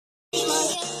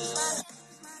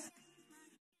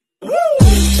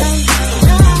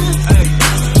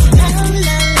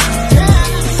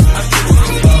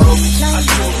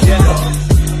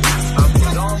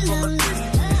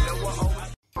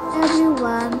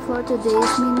for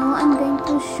today's menu, I'm going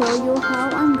to show you how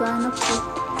I'm gonna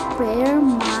prepare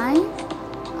my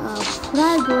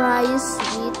fried rice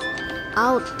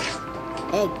without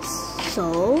eggs.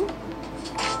 So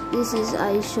this is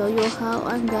I show you how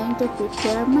I'm going to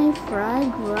prepare my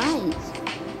fried rice.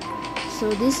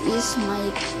 So this is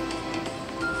my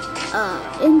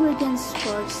ingredients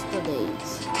for today.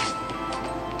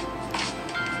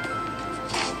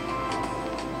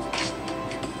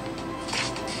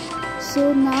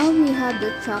 So now we have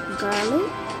the chopped garlic,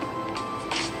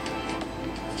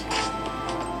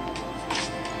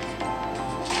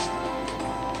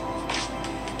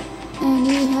 and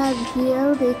we have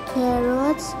here the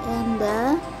carrots and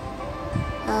the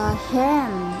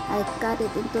ham. I cut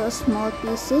it into small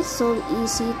pieces so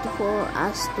easy for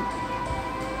us to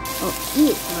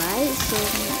eat, right? So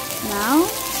now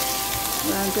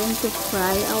we are going to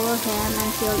fry our ham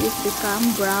until it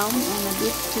becomes brown and a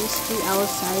bit crispy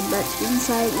outside, but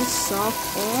inside is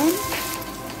soft and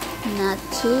not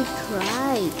too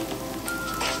dry.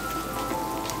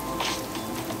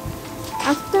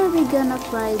 After we're gonna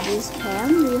fry this ham,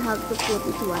 we have to put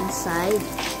it one side.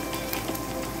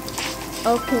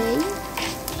 Okay.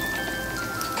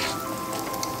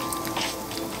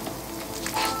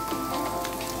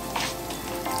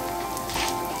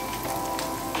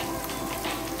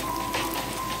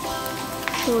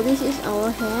 So this is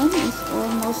our ham. It's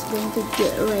almost going to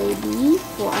get ready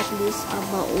for at least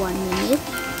about 1 minute.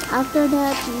 After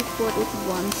that, we put it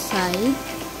one side.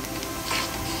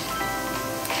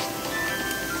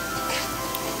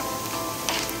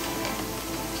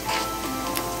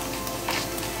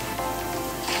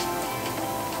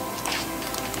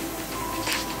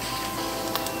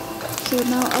 So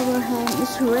now our ham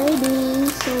is ready,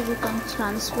 so we can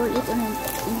transfer it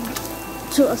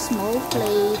into a small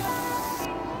plate.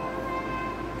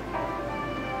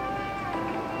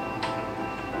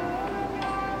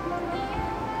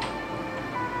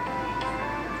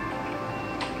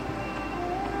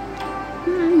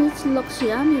 It looks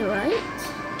yummy, right?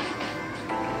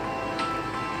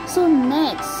 So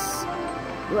next,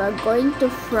 we are going to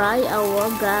fry our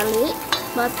garlic,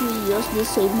 but we use the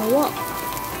same wok.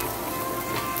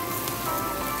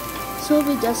 So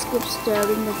we just keep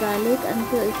stirring the garlic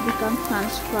until it becomes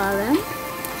transparent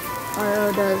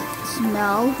or the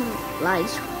smell like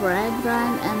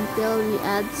fragrant until we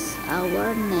add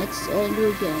our next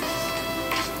ingredients.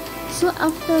 So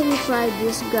after we fry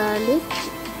this garlic,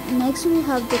 next we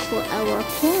have to put our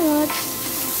carrots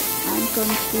and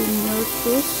continue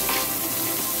to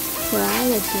fry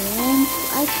again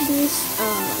for at least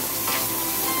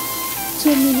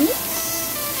 2 minutes.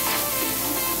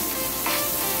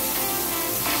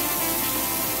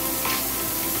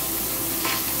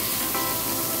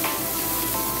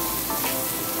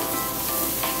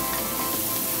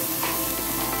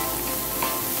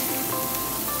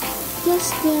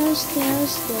 Just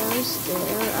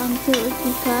stir until it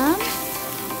becomes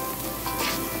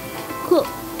cooked.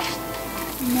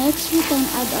 Next, we can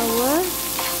add our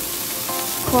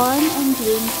corn and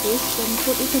green peas and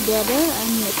put it together and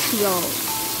mix well.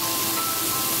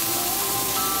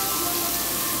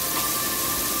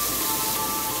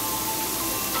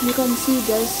 You can see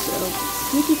this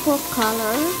beautiful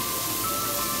color.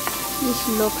 This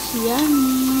looks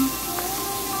yummy.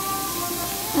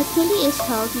 Actually, it's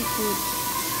healthy food,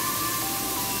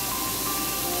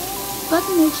 but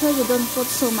make sure you don't put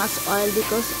so much oil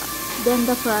because then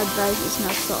the fried rice is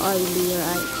not so oily,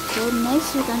 right? So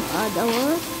next you can add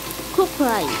our cooked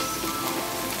rice,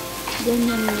 then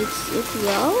you mix it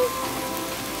well.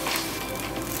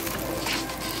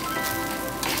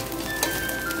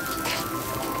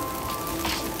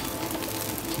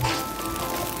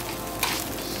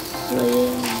 So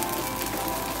yeah,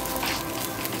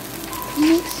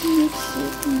 mix it.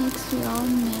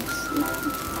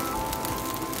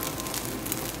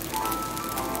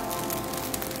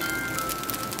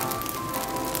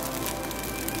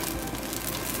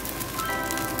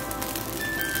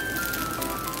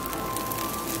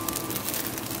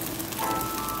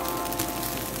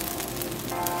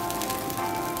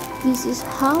 This is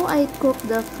how I cook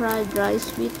the fried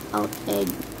rice without egg.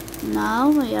 Now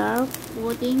we are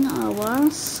putting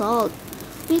our salt.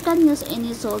 We can use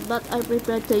any salt, but I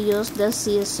prefer to use the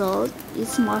sea salt.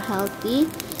 It's more healthy.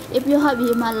 If you have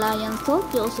Himalayan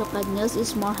salt, you also can use.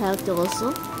 It's more healthy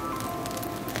also.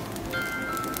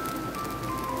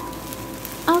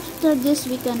 After this,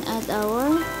 we can add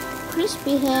our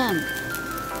crispy ham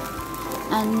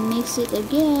and mix it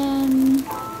again.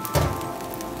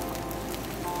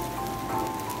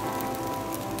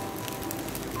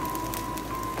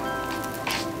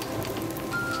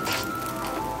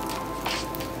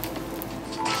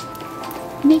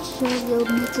 Make sure you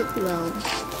mix it well.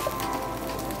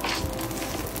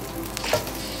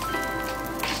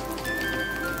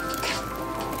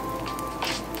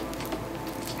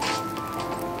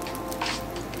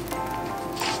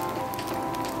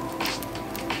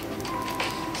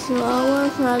 So our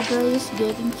fried rice is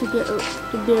getting to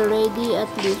be ready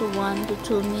at least 1 to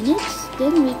 2 minutes.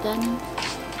 Then we can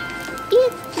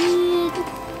eat it.